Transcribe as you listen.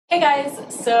Hey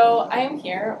guys, so I am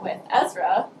here with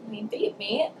Ezra. We date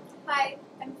me. Hi,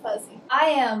 I'm Fuzzy. I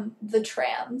am the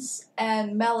trans,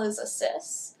 and Mel is a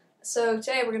cis. So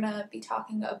today we're gonna be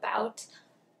talking about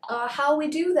how we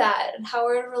do that and how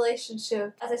we're in a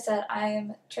relationship. As I said, I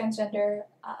am transgender,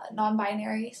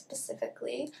 non-binary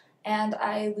specifically, and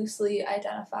I loosely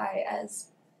identify as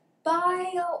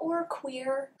bi or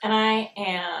queer. And I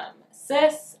am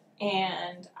cis,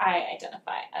 and I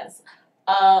identify as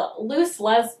a loose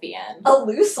lesbian. A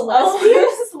loose lesbian? A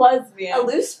loose lesbian. A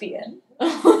loose-bian.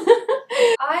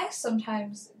 I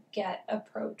sometimes get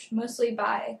approached, mostly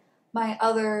by my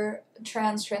other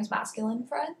transmasculine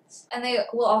friends, and they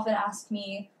will often ask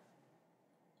me,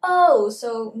 oh,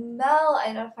 so Mel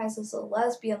identifies as a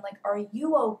lesbian, like, are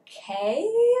you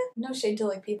okay? No shade to,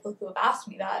 like, people who have asked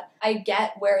me that. I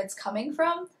get where it's coming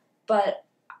from, but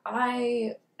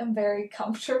I am very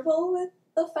comfortable with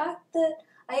the fact that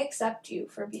I accept you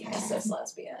for being a cis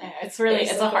lesbian. Yeah, it's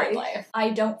a hard life.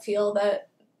 I don't feel that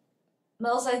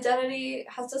Mel's identity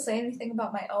has to say anything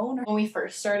about my own. When we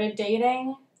first started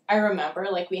dating, I remember,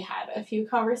 like, we had a few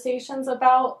conversations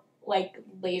about, like,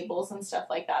 labels and stuff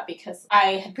like that, because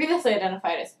I had previously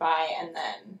identified as bi and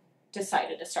then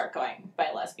decided to start going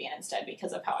by lesbian instead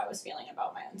because of how I was feeling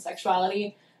about my own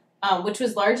sexuality, which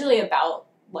was largely about,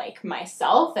 like,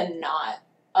 myself and not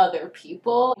other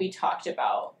people. We talked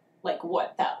about, like,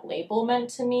 what that label meant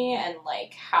to me and,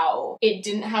 like, how it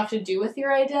didn't have to do with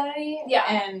your identity. Yeah.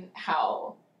 And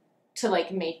how to,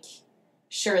 like, make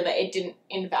sure that it didn't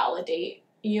invalidate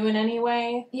you in any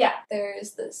way. Yeah.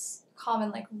 There's this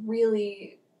common, like,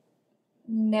 really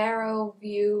narrow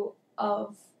view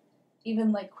of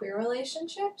even, like, queer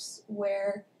relationships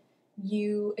where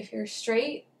if you're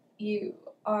straight, you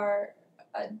are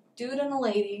a dude and a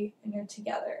lady and you're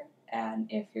together.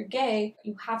 And if you're gay,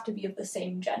 you have to be of the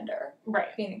same gender.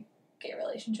 Right. Being a gay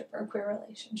relationship or a queer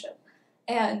relationship.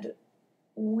 And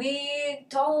we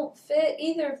don't fit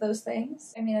either of those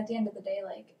things. I mean, at the end of the day,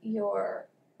 like,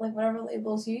 whatever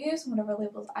labels you use and whatever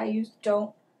labels I use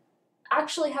don't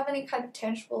actually have any kind of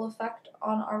tangible effect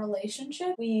on our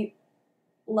relationship. We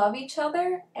love each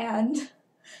other and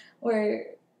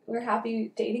we're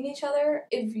happy dating each other.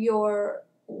 If you're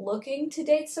looking to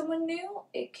date someone new,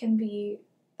 that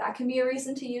can be a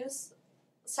reason to use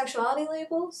sexuality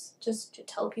labels, just to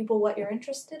tell people what you're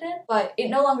interested in. But it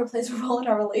no longer plays a role in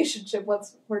our relationship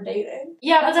once we're dating.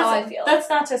 Yeah, that's but how I feel. That's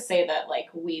not to say that, like,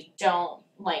 we don't,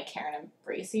 like, care and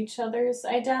embrace each other's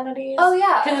identities. Oh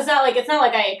yeah. Because it's not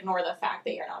like I ignore the fact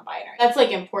that you're non-binary. That's, like,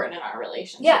 important in our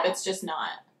relationship. Yeah. It's just not,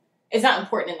 it's not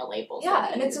important in the labels.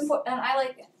 Yeah, and it's important, and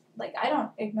I I don't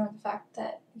ignore the fact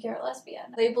that you're a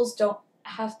lesbian. Labels don't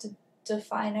have to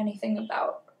define anything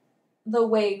about the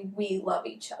way we love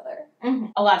each other.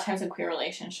 Mm-hmm. A lot of times in queer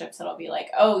relationships, it'll be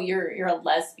like, oh, you're a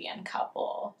lesbian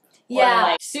couple. Yeah. Or,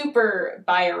 like, super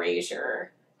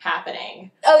bi-erasure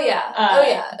happening. Oh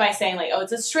yeah. By saying, like, oh,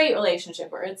 it's a straight relationship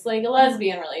or it's, like, a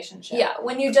lesbian relationship. Yeah,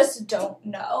 when you just don't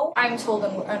know. I'm told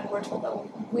and we're told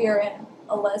that we are in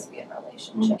a lesbian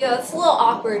relationship. Yeah, it's a little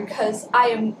awkward because I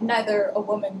am neither a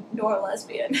woman nor a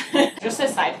lesbian. Just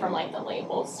aside from, like, the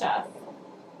label stuff,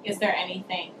 is there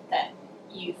anything that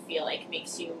you feel like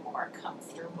makes you more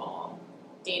comfortable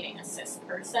dating a cis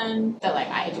person that, like,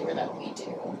 I do or that we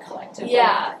do collectively?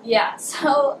 Yeah.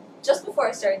 So just before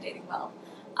I started dating Mel,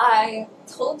 I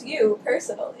told you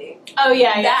personally. Oh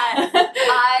yeah. That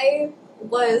I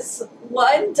was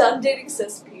done dating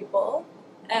cis people,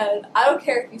 and I don't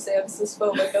care if you say I'm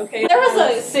cisphobic. Okay. There was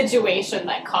a situation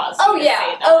that caused you to say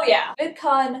that. Oh yeah.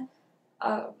 VidCon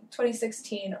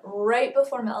 2016, right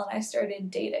before Mel and I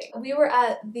started dating. We were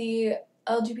at the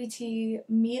LGBT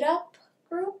meetup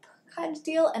group kind of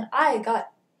deal, and I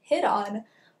got hit on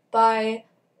by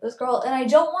this girl, and I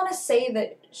don't want to say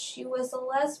that she was a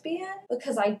lesbian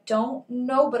because I don't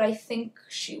know, but I think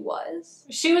she was.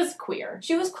 She was queer.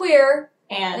 She was queer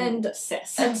and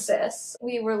cis. And cis.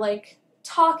 We were, like,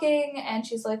 talking, and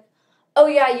she's like, oh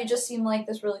yeah, you just seem like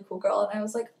this really cool girl, and I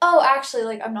was like, oh, actually,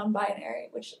 like, I'm non-binary,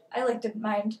 which I, like, didn't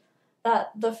mind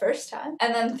that the first time.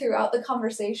 And then throughout the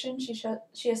conversation, she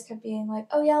just kept being like,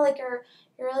 oh yeah, like, you're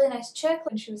a really nice chick,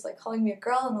 and she was, like, calling me a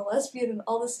girl and a lesbian and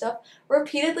all this stuff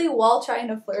repeatedly while trying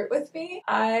to flirt with me.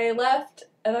 I left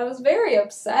and I was very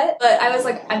upset, but I was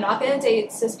like, I'm not gonna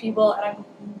date cis people, and I'm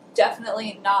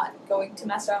definitely not going to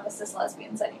mess around with cis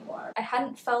lesbians anymore. I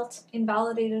hadn't felt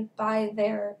invalidated by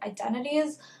their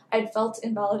identities. I'd felt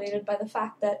invalidated by the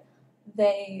fact that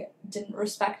they didn't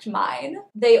respect mine.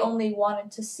 They only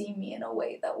wanted to see me in a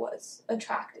way that was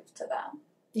attractive to them.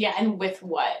 Yeah, and with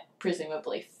what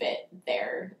presumably fit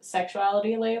their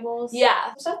sexuality labels.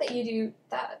 Yeah. Stuff that you do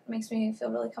that makes me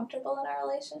feel really comfortable in our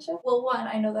relationship. Well, one,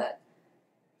 I know that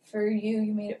for you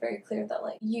made it very clear that,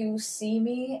 like, you see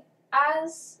me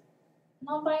as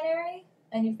non-binary,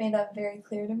 and you've made that very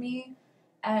clear to me,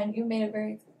 and you made it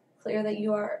very clear that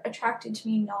you are attracted to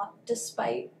me not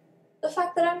despite the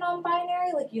fact that I'm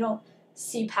non-binary. Like, you don't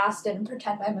see past it and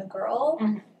pretend I'm a girl.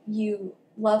 Mm-hmm. You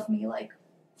love me, like,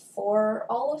 for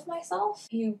all of myself.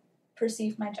 You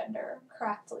perceive my gender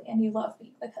correctly, and you love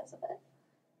me because of it.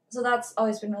 So that's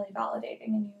always been really validating,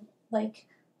 and you, like,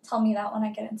 tell me that when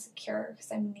I get insecure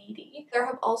because I'm needy. There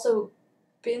have also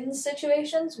been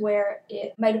situations where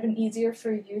it might have been easier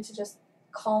for you to just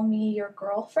call me your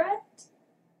girlfriend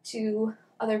to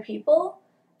other people,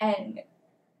 and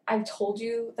I've told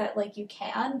you that, like, you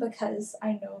can, because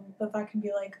I know that that can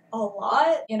be, like, a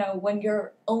lot. You know, when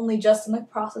you're only just in the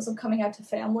process of coming out to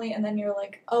family, and then you're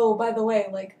like, oh, by the way,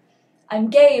 like, I'm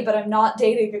gay, but I'm not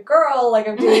dating a girl, like,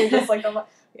 I'm dating just, like, a...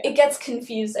 Yeah. It gets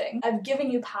confusing. I've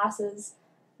given you passes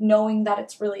knowing that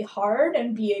it's really hard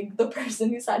and being the person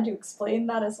who's had to explain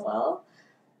that as well.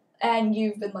 And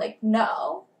you've been like,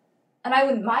 no. And I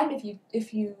wouldn't mind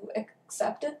if you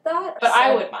accepted that. But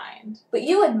I would mind. But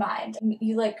you would mind.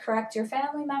 You, like, correct your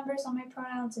family members on my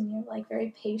pronouns, and you're, like,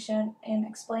 very patient in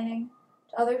explaining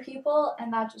to other people,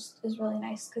 and that just is really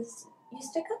nice because you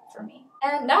stick up for me.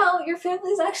 And now your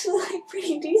family's actually, like,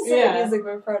 pretty decent at using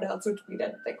my pronouns, which we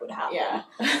didn't think would happen. Yeah.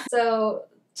 So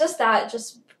just that,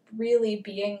 just really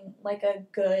being, like, a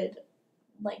good,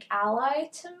 like, ally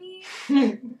to me.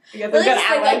 You get the really good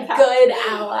just ally like a pass. good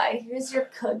ally. Here's your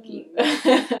cookie.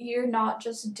 You're not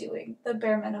just doing the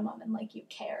bare minimum, and, like, you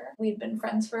care. We'd been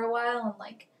friends for a while, and,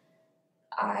 like,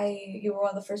 you were one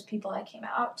of the first people I came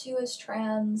out to as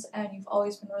trans, and you've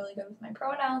always been really good with my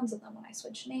pronouns, and then when I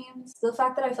switched names, the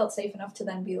fact that I felt safe enough to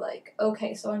then be like,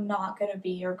 okay, so I'm not gonna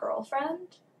be your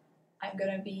girlfriend, I'm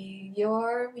gonna be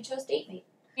we chose date mate.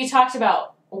 We talked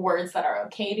about words that are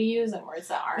okay to use and words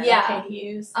that aren't okay to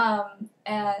use.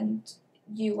 And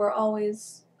you were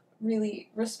always really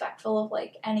respectful of,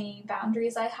 like, any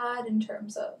boundaries I had in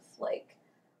terms of, like,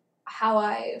 how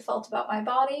I felt about my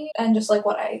body and just, like,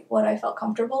 what I felt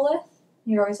comfortable with.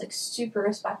 You're always, like, super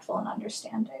respectful and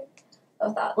understanding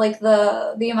of that. Like,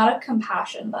 the amount of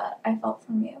compassion that I felt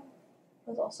from you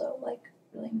was also, like,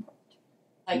 really important.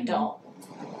 I don't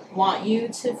want you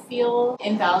to feel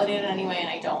invalidated in any way, and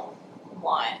I don't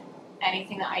want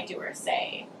anything that I do or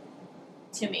say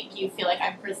to make you feel like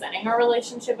I'm presenting our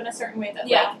relationship in a certain way that,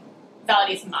 like,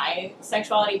 validates my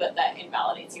sexuality, but that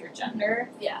invalidates your gender.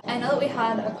 Yeah. I know that we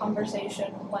had a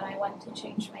conversation when I went to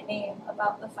change my name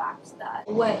about the fact that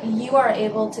when you are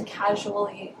able to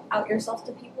casually out yourself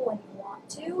to people when you want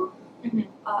to,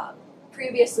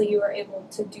 previously you were able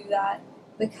to do that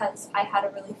because I had a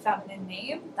really feminine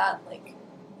name that, like,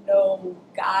 no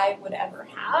guy would ever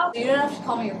have. You didn't have to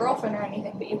call me your girlfriend or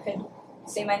anything, but you could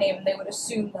say my name and they would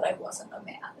assume that I wasn't a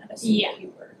man and assume that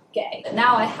you were gay. But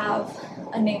now I have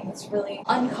a name that's really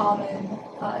uncommon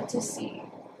to see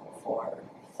for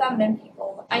feminine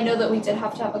people. I know that we did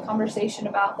have to have a conversation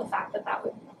about the fact that that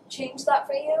would change that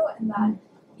for you, and that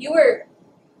you were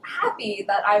happy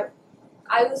that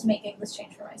I was making this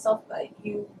change for myself, but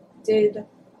you did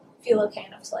feel okay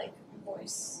enough to, like,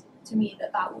 voice to me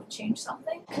that that would change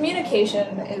something.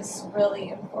 Communication is really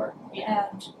important,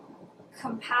 and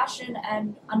compassion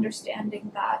and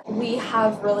understanding that we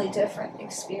have really different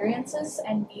experiences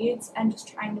and needs, and just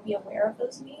trying to be aware of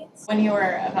those needs. When you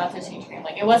were about to change your name,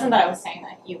 like, it wasn't that I was saying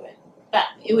that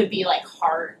it would be, like,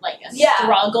 hard, like, a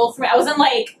struggle for me. I wasn't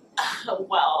like,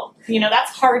 well, you know,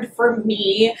 that's hard for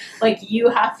me. Like, you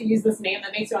have to use this name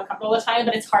that makes you uncomfortable all the time,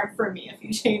 but it's hard for me if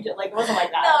you change it. Like, it wasn't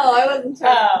like that. No, I wasn't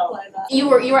trying to imply that.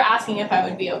 You were asking if I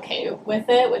would be okay with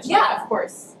it, which, like, of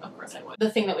course I would.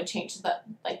 The thing that would change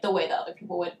the way that other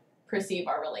people would perceive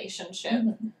our relationship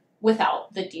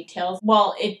without the details.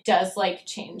 Well, it does, like,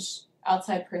 change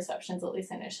outside perceptions, at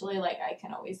least initially. Like, I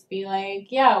can always be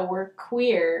like, yeah, we're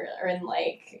queer, and,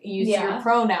 like, use your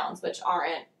pronouns, which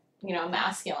aren't, you know,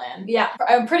 masculine. Yeah.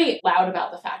 I'm pretty loud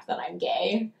about the fact that I'm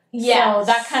gay. Yeah. So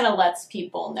that kind of lets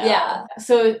people know. Yeah.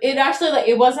 So it actually, like,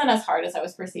 it wasn't as hard as I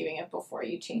was perceiving it before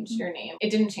you changed your name. It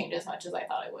didn't change as much as I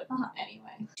thought it would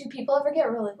anyway. Do people ever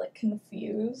get really, like,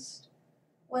 confused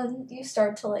when you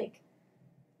start to, like,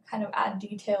 kind of add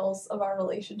details of our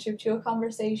relationship to a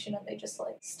conversation, and they just,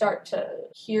 like, start to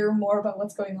hear more about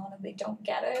what's going on and they don't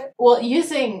get it? Well,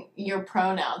 using your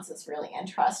pronouns is really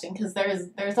interesting, because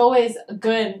there's always a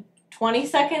good 20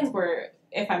 seconds where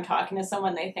if I'm talking to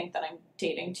someone, they think that I'm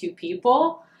dating two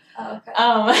people. Oh,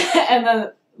 okay. And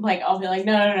then, like, I'll be like,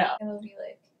 no. It'll be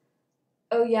like,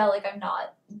 oh yeah, like I'm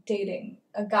not dating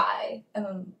a guy, and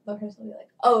then the person will be like,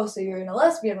 oh, so you're in a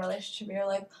lesbian relationship, and you're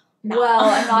like, No. well,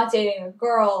 I'm not dating a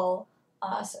girl,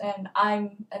 and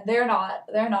they're not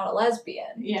a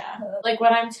lesbian. Yeah. Like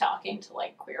when I'm talking to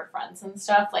like queer friends and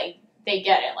stuff, like they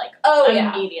get it like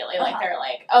immediately. Yeah. Like they're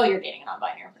like, oh, you're dating a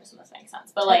non-binary person, this makes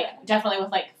sense. But like definitely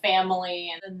with like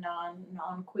family and the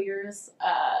non-queers,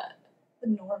 The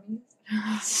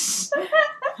normies.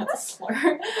 that's a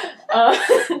slur.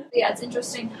 Yeah, it's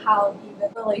interesting how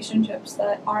even relationships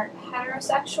that aren't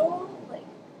heterosexual, like,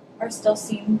 are still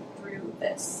seen through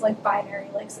this, like, binary,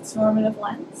 like, cis-normative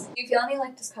lens. Do you feel any,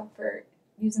 like, discomfort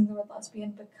using the word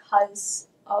lesbian because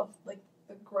of, like,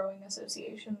 the growing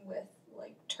association with,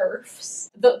 like,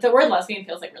 TERFs? The word lesbian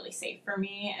feels like really safe for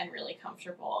me and really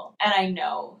comfortable. And I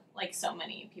know, like, so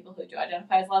many people who do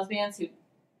identify as lesbians who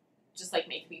just like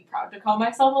make me proud to call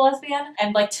myself a lesbian.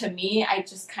 And like to me, I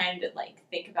just kind of like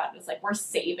think about it as like we're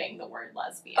saving the word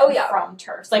lesbian from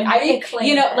TERFs. Like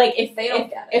like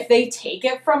if they take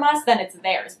it from us, then it's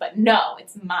theirs. But no,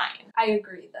 it's mine. I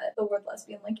agree that the word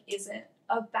lesbian like isn't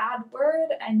a bad word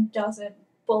and doesn't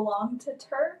belong to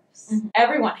TERFs. Mm-hmm.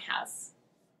 Everyone has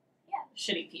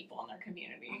shitty people in their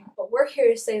community. But we're here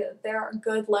to say that there are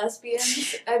good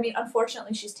lesbians. I mean,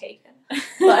 unfortunately she's taken.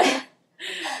 But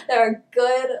there are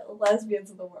good lesbians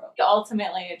in the world.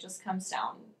 Ultimately, it just comes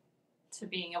down to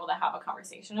being able to have a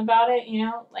conversation about it, you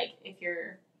know? Like, if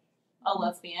you're a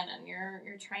lesbian and you're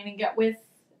trying to get with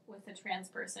a trans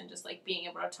person, just, like, being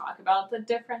able to talk about the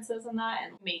differences in that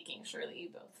and making sure that you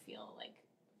both feel, like,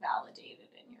 validated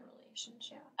in your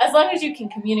relationship. As long as you can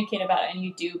communicate about it and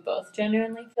you do both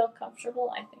genuinely feel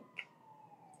comfortable, I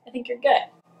think you're good.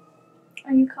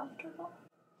 Are you comfortable?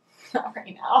 Not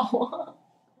right now.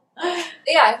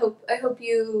 Yeah, I hope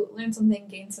you learned something,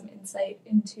 gained some insight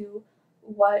into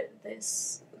what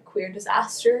this queer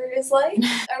disaster is like.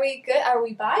 Are we good? Are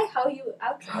we bi? How are you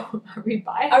outro? Are we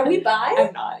bi? Are we bi?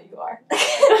 I'm not. You are.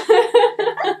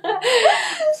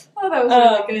 Oh, that was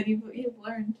really good. You've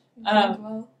learned.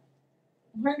 Well.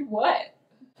 Learned what?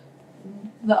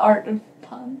 The art of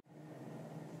pun.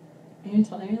 Are you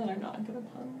telling me that I'm not good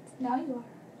at puns? Now you are.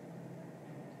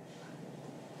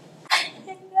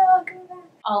 No, go back.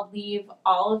 I'll leave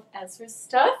all of Ezra's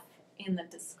stuff in the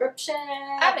description.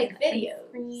 I make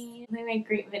videos. They make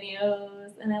great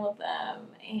videos, and I love them.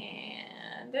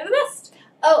 And they're the best.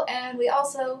 Oh, and we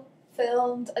also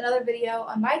filmed another video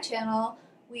on my channel.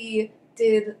 We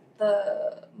did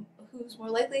the Who's More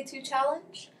Likely To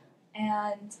challenge,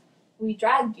 and we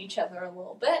dragged each other a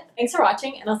little bit. Thanks for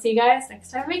watching, and I'll see you guys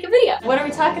next time I make a video. What are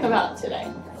we talking about today?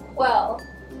 Well,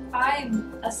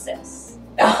 I'm a cis.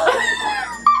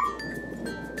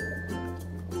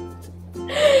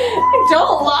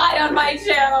 Don't lie on my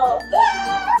channel.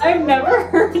 I've never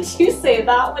heard you say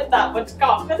that with that much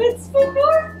confidence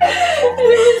before. And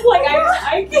it was like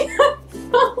I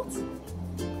felt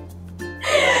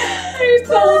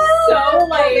so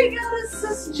like coming out as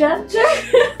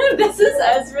cisgender. This is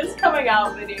Ezra's coming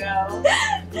out video.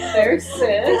 They're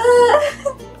cis.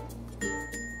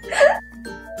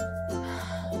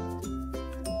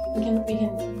 We can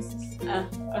use this. I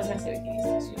was gonna say we can use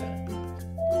this too.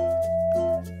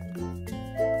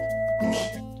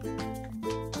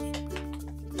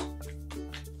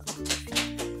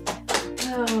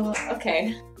 Oh, okay.